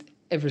mean,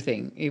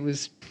 everything. It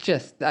was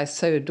just, I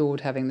so adored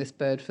having this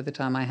bird for the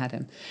time I had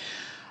him.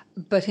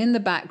 But in the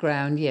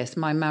background, yes,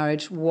 my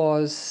marriage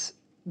was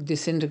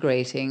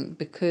disintegrating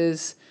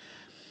because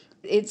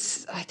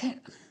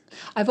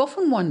I've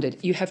often wondered,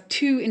 you have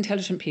two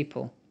intelligent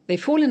people. They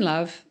fall in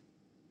love,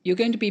 you're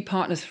going to be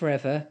partners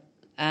forever.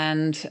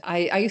 And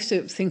I used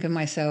to think of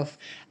myself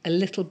a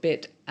little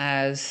bit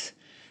as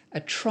a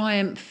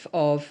triumph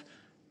of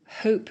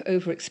hope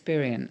over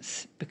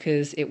experience,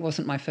 because it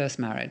wasn't my first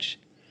marriage.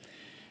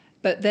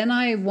 But then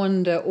I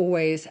wonder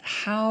always,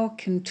 how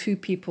can two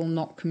people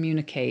not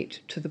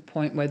communicate to the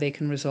point where they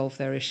can resolve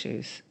their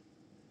issues?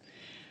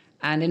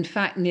 And in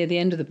fact, near the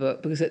end of the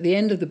book, because at the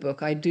end of the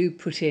book, I do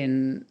put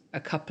in a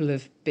couple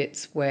of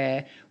bits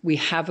where we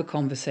have a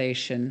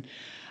conversation.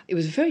 It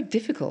was very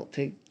difficult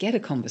to get a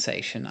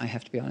conversation, I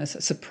have to be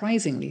honest,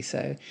 surprisingly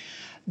so,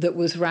 that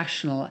was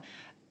rational.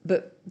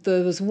 But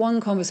there was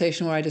one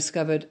conversation where I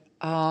discovered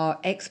our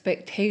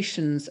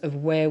expectations of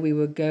where we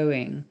were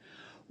going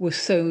were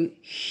so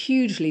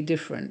hugely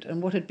different.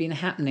 And what had been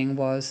happening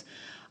was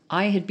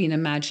I had been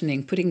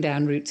imagining putting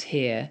down roots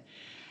here,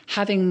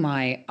 having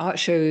my art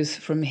shows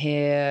from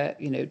here,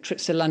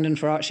 trips to London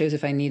for art shows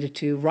if I needed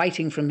to,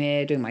 writing from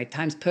here, doing my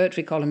Times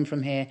poetry column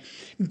from here,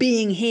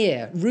 being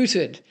here,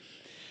 rooted.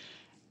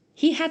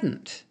 He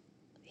hadn't.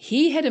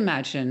 He had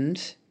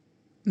imagined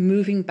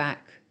moving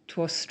back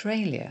to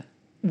Australia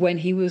when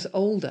he was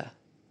older.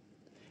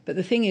 But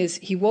the thing is,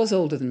 he was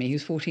older than me. He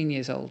was 14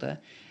 years older.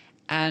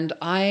 And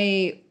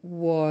I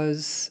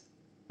was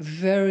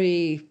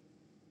very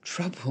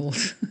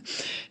troubled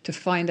to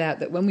find out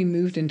that when we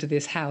moved into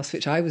this house,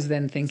 which I was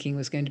then thinking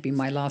was going to be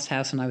my last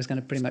house and I was going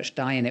to pretty much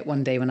die in it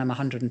one day when I'm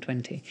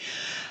 120,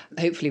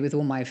 hopefully with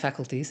all my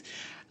faculties,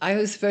 I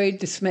was very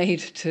dismayed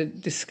to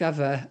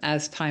discover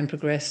as time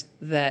progressed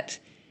that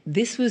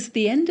this was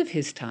the end of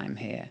his time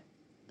here.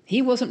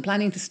 He wasn't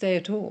planning to stay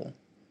at all.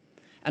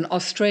 And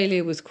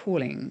Australia was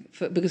calling,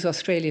 because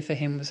Australia for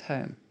him was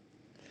home.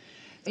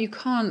 You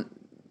can't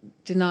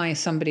deny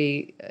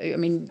somebody,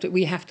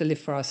 we have to live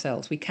for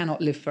ourselves. We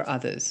cannot live for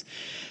others.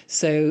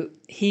 So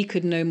he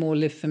could no more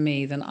live for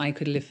me than I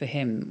could live for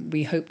him.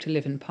 We hope to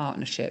live in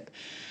partnership.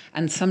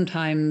 And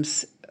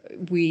sometimes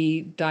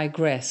we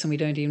digress and we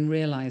don't even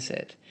realize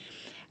it.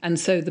 And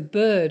so the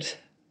bird,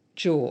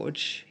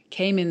 George,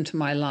 came into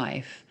my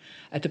life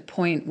at a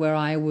point where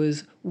I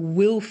was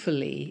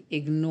willfully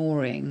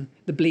ignoring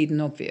the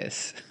bleeding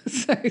obvious.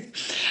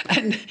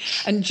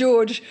 And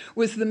George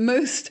was the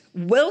most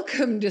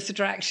welcome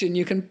distraction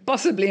you can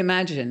possibly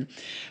imagine,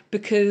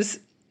 because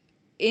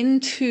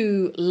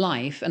into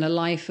life, and a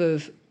life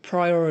of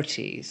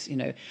priorities,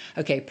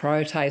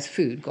 prioritize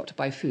food, got to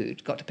buy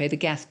food, got to pay the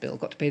gas bill,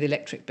 got to pay the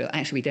electric bill.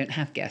 Actually, we don't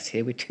have gas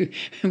here.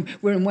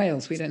 We're in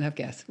Wales, we don't have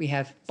gas. We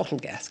have bottle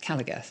gas,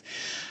 Cala gas,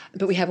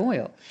 but we have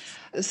oil.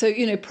 So,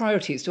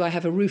 priorities. Do I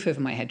have a roof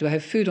over my head? Do I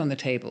have food on the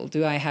table?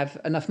 Do I have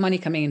enough money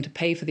coming in to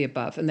pay for the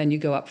above? And then you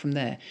go up from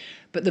there.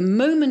 But the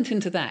moment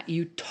into that,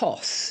 you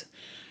toss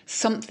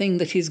something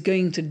that is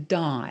going to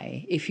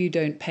die if you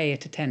don't pay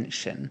it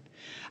attention.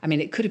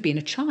 It could have been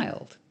a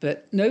child,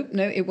 but no,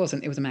 it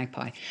wasn't. It was a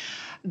magpie.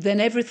 Then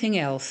everything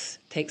else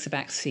takes a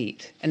back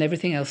seat and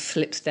everything else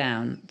slips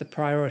down the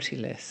priority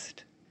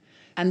list.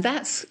 And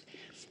that's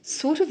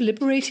sort of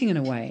liberating in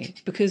a way,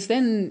 because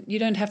then you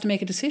don't have to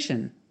make a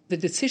decision. The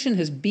decision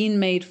has been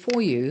made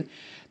for you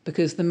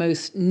because the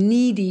most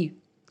needy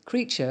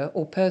creature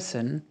or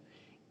person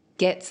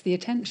gets the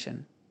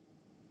attention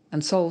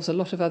and solves a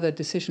lot of other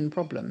decision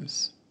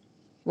problems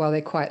while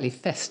they quietly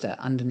fester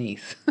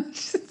underneath,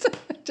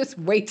 just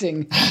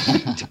waiting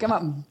to come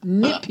up and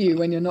nip you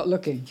when you're not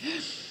looking.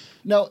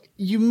 Now,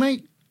 you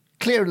make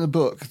clear in the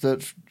book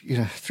that,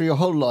 through your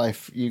whole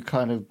life, you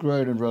kind of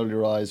groan and roll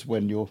your eyes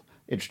when you're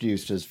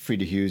introduced as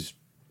Frieda Hughes,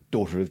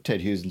 daughter of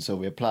Ted Hughes and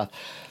Sylvia Plath.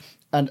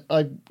 And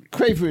I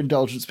crave your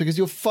indulgence because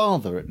your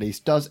father, at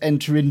least, does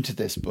enter into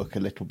this book a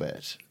little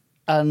bit.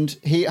 And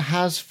he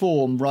has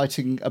form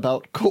writing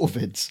about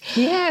corvids.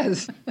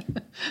 Yes.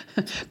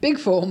 Big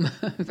form.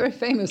 Very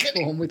famous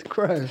form with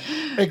crow.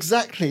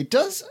 Exactly.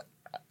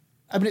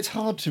 It's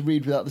hard to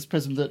read without this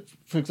prism that,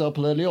 for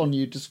example, early on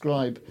you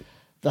describe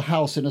the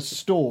house in a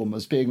storm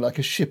as being like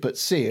a ship at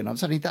sea. And I'm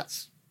saying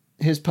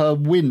his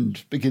poem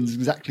Wind begins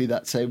exactly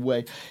that same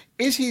way.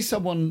 Is he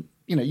someone,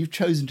 you've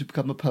chosen to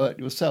become a poet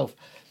yourself.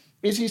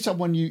 Is he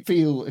someone you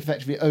feel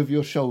effectively over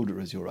your shoulder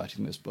as you're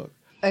writing this book?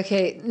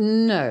 Okay,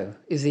 no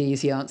is the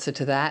easy answer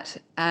to that.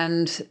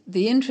 And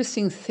the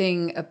interesting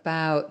thing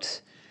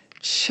about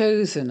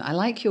chosen, I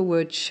like your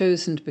word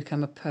chosen to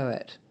become a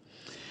poet.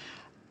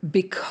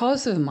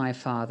 Because of my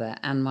father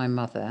and my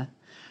mother,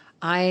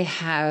 I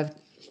have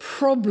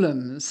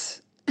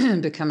problems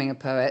becoming a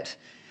poet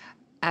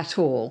at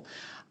all.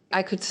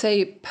 I could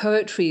say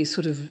poetry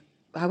sort of,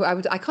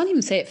 I can't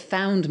even say it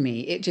found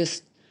me. It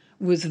just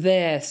was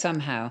there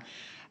somehow.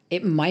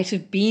 It might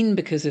have been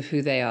because of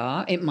who they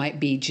are. It might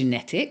be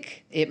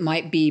genetic. It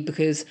might be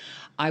because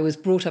I was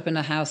brought up in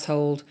a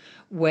household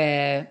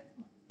where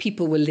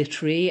people were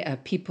literary,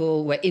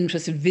 people were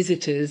interested,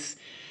 visitors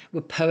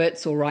were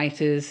poets or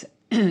writers.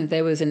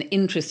 There was an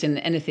interest in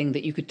anything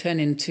that you could turn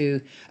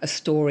into a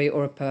story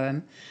or a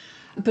poem.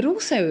 But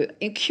also,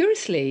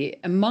 curiously,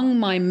 among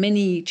my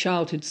many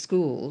childhood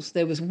schools,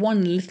 there was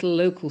one little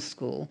local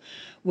school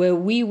where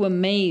we were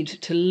made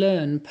to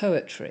learn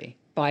poetry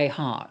by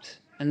heart.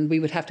 And we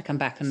would have to come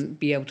back and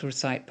be able to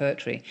recite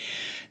poetry.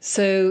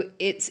 So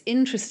it's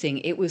interesting.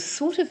 It was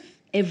sort of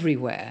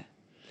everywhere.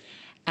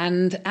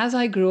 And as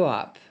I grew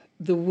up,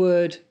 the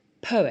word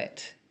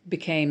poet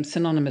became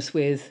synonymous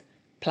with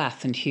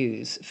Plath and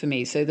Hughes for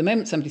me. So the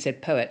moment somebody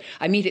said poet,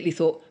 I immediately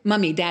thought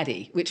mummy,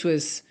 daddy, which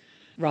was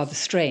rather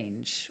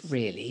strange,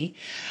 really.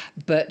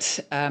 But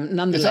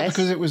nonetheless...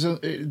 Is that because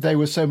they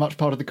were so much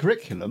part of the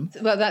curriculum?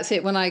 Well, that's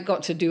it. When I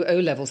got to do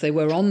O-levels, they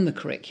were on the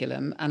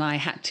curriculum, and I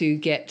had to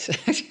get...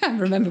 I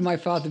remember my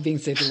father being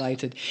so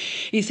delighted.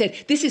 He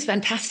said, "This is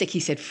fantastic." He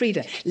said,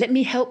 "Frieda, let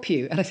me help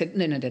you." And I said,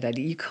 no,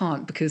 Daddy, you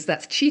can't, because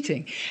that's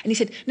cheating. And he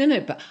said, no,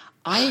 but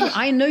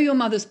I know your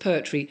mother's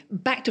poetry,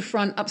 back to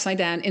front, upside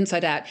down,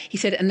 inside out. He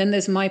said, and then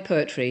there's my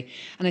poetry.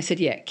 And I said,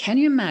 yeah, can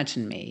you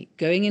imagine me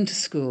going into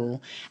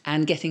school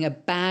and getting a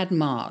bad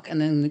mark and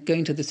then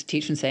going to the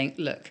teacher and saying,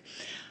 look,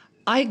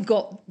 I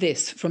got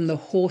this from the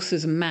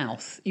horse's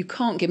mouth. You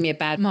can't give me a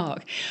bad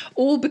mark.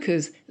 All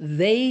because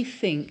they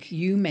think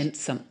you meant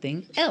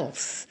something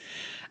else.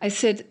 I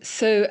said,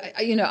 so,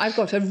 I've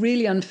got a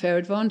really unfair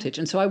advantage.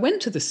 And so I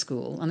went to the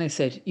school and I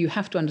said, you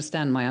have to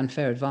understand my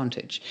unfair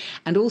advantage.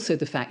 And also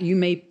the fact you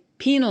may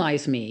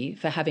penalise me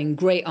for having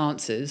great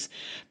answers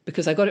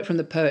because I got it from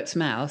the poet's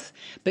mouth,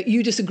 but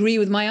you disagree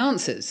with my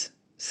answers.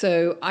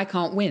 So I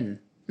can't win.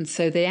 And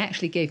so they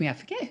actually gave me, I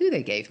forget who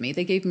they gave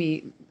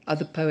me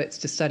other poets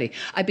to study.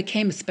 I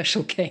became a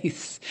special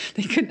case.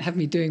 They couldn't have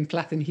me doing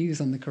Plath and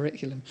Hughes on the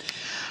curriculum.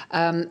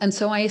 And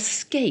so I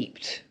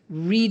escaped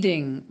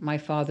reading my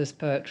father's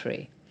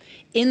poetry.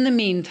 In the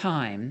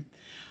meantime,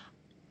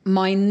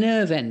 my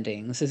nerve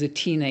endings as a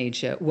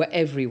teenager were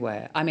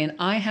everywhere. I mean,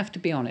 I have to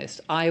be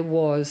honest,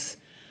 it's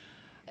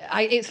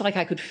like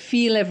I could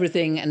feel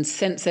everything and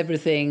sense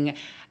everything,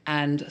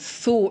 and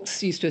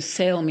thoughts used to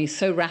assail me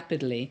so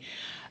rapidly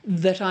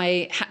that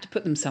I had to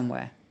put them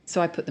somewhere.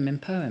 So I put them in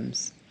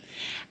poems.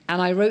 And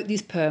I wrote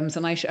these poems,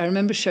 and I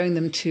remember showing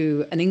them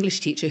to an English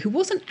teacher who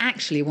wasn't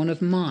actually one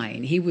of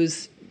mine.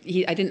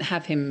 I didn't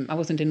have him, I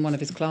wasn't in one of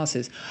his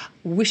classes.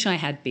 Wish I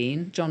had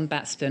been. John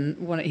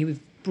Batston, he was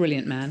a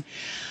brilliant man.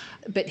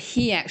 But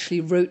he actually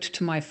wrote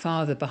to my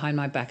father behind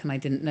my back, and I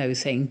didn't know,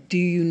 saying, do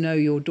you know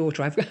your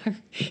daughter?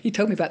 He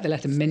told me about the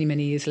letter many,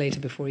 many years later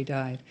before he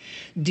died.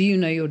 Do you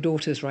know your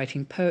daughter's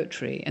writing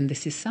poetry? And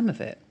this is some of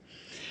it.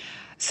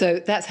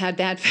 So that's how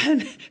Dad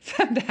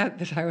found out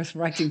that I was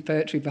writing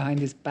poetry behind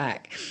his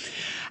back.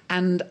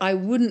 And I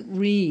wouldn't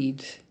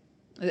read,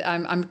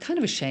 I'm kind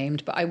of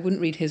ashamed, but I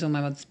wouldn't read his or my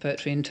mother's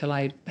poetry until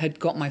I had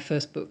got my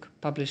first book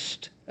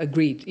published,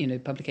 agreed,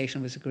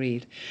 publication was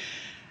agreed.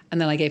 And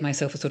then I gave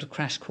myself a sort of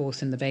crash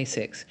course in the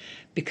basics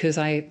because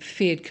I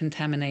feared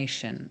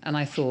contamination. And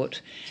I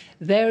thought,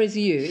 there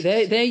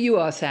you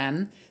are,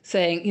 Sam,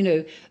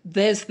 saying,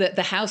 there's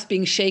the house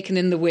being shaken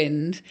in the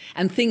wind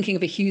and thinking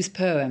of a Hughes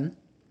poem.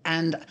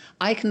 And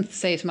I can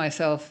say to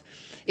myself,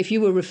 if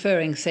you were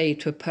referring, say,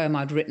 to a poem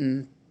I'd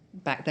written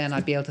back then,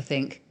 I'd be able to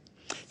think,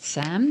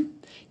 Sam,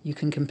 you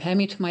can compare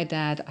me to my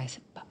dad. I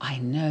said, but I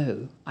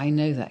know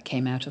that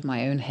came out of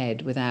my own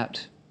head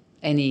without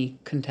any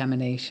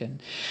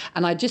contamination.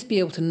 And I'd just be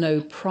able to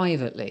know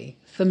privately,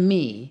 for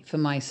me, for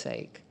my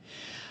sake,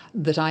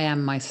 that I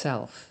am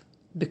myself.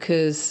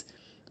 Because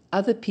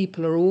other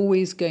people are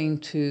always going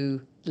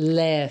to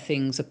layer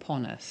things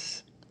upon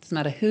us. No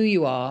matter who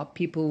you are,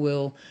 people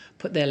will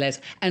put their layers.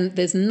 And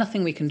there's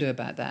nothing we can do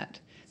about that.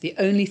 The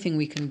only thing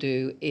we can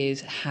do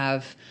is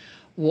have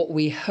what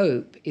we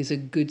hope is a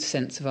good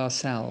sense of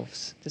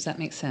ourselves. Does that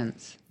make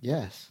sense?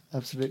 Yes,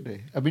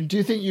 absolutely. I mean, do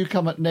you think you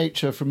come at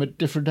nature from a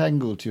different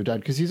angle to your dad?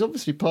 Because he's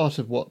obviously part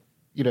of what,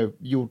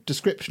 your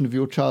description of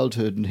your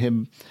childhood and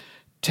him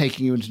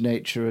taking you into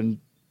nature and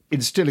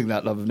instilling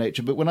that love of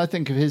nature. But when I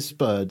think of his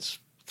birds,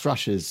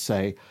 thrushes,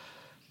 say,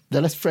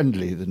 they're less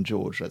friendly than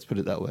George, let's put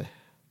it that way.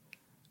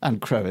 And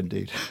crow,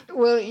 indeed.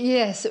 Well,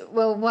 yes.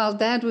 Well, while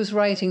Dad was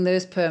writing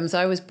those poems,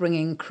 I was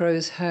bringing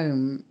crows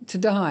home to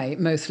die,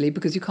 mostly,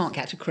 because you can't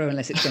catch a crow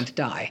unless it's going to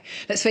die.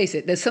 Let's face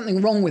it, there's something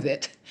wrong with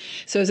it.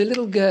 So as a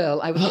little girl,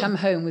 I would come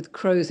home with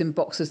crows in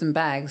boxes and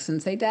bags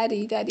and say,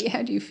 Daddy,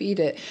 how do you feed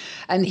it?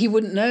 And he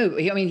wouldn't know.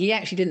 He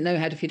actually didn't know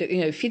how to feed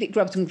it. Feed it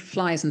grubs and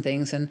flies and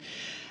things. And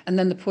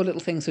then the poor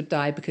little things would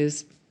die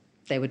because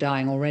they were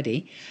dying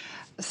already.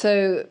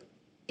 So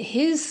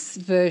his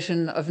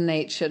version of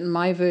nature and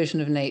my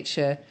version of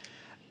nature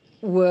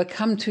were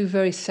come to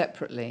very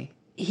separately.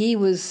 He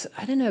was,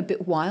 a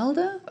bit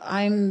wilder.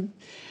 I'm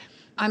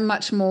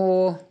much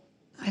more,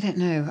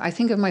 I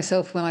think of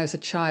myself when I was a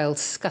child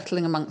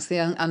scuttling amongst the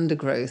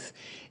undergrowth,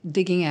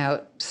 digging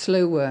out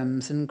slow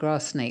worms and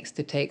grass snakes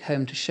to take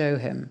home to show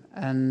him,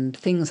 and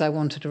things I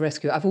wanted to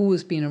rescue. I've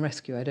always been a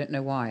rescuer. I don't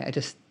know why. I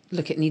just,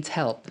 look, it needs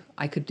help.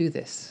 I could do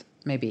this,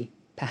 maybe.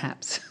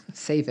 Perhaps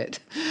save it.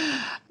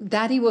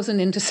 Daddy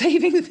wasn't into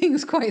saving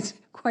things quite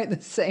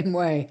the same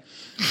way.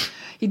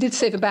 He did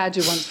save a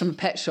badger once from a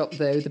pet shop,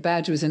 though. The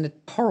badger was in a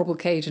horrible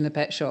cage in a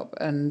pet shop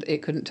and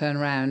it couldn't turn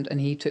around,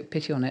 and he took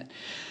pity on it,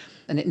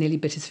 and it nearly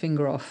bit his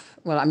finger off.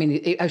 Well,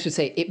 I should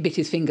say it bit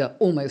his finger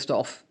almost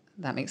off.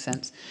 That makes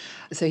sense.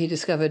 So he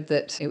discovered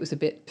that it was a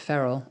bit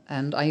feral,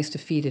 and I used to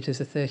feed it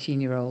as a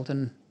 13-year-old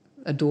and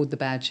adored the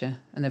badger,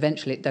 and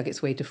eventually it dug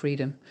its way to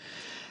freedom.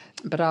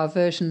 But our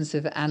versions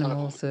of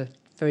animals are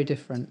very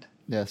different.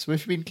 Yes, well,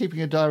 if you've been keeping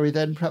a diary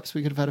then, perhaps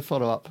we could have had a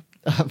follow-up.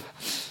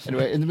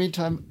 Anyway, in the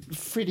meantime,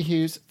 Frieda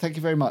Hughes, thank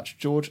you very much.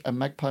 George and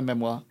Magpie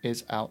Memoir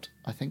is out,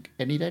 I think,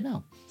 any day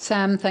now.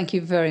 Sam, thank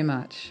you very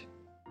much.